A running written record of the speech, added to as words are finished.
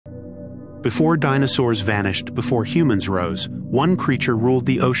Before dinosaurs vanished, before humans rose, one creature ruled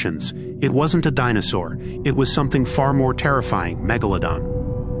the oceans. It wasn't a dinosaur, it was something far more terrifying: Megalodon.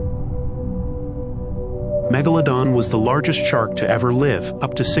 Megalodon was the largest shark to ever live,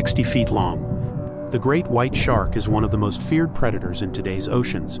 up to 60 feet long. The great white shark is one of the most feared predators in today's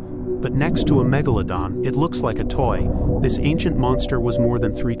oceans. But next to a megalodon, it looks like a toy. This ancient monster was more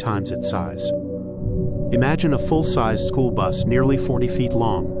than 3 times its size. Imagine a full-sized school bus nearly 40 feet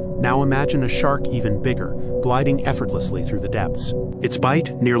long. Now imagine a shark even bigger, gliding effortlessly through the depths. Its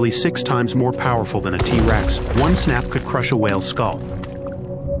bite, nearly 6 times more powerful than a T-Rex. One snap could crush a whale's skull.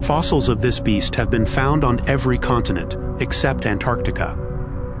 Fossils of this beast have been found on every continent, except Antarctica.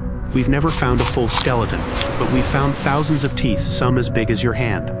 We've never found a full skeleton, but we've found thousands of teeth, some as big as your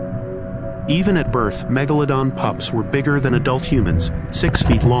hand. Even at birth, megalodon pups were bigger than adult humans, 6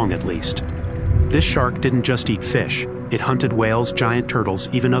 feet long at least. This shark didn't just eat fish, it hunted whales, giant turtles,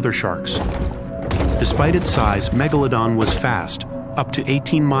 even other sharks. Despite its size, Megalodon was fast, up to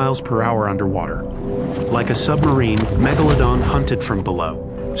 18 miles per hour underwater. Like a submarine, Megalodon hunted from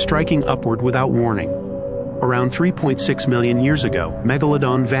below, striking upward without warning. Around 3.6 million years ago,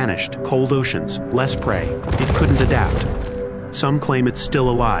 Megalodon vanished, cold oceans, less prey, it couldn't adapt. Some claim it's still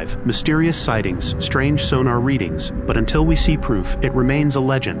alive, mysterious sightings, strange sonar readings, but until we see proof, it remains a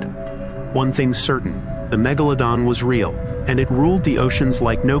legend. One thing's certain, the Megalodon was real, and it ruled the oceans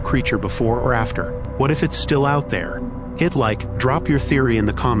like no creature before or after. What if it's still out there? Hit like, drop your theory in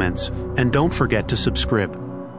the comments, and don't forget to subscribe.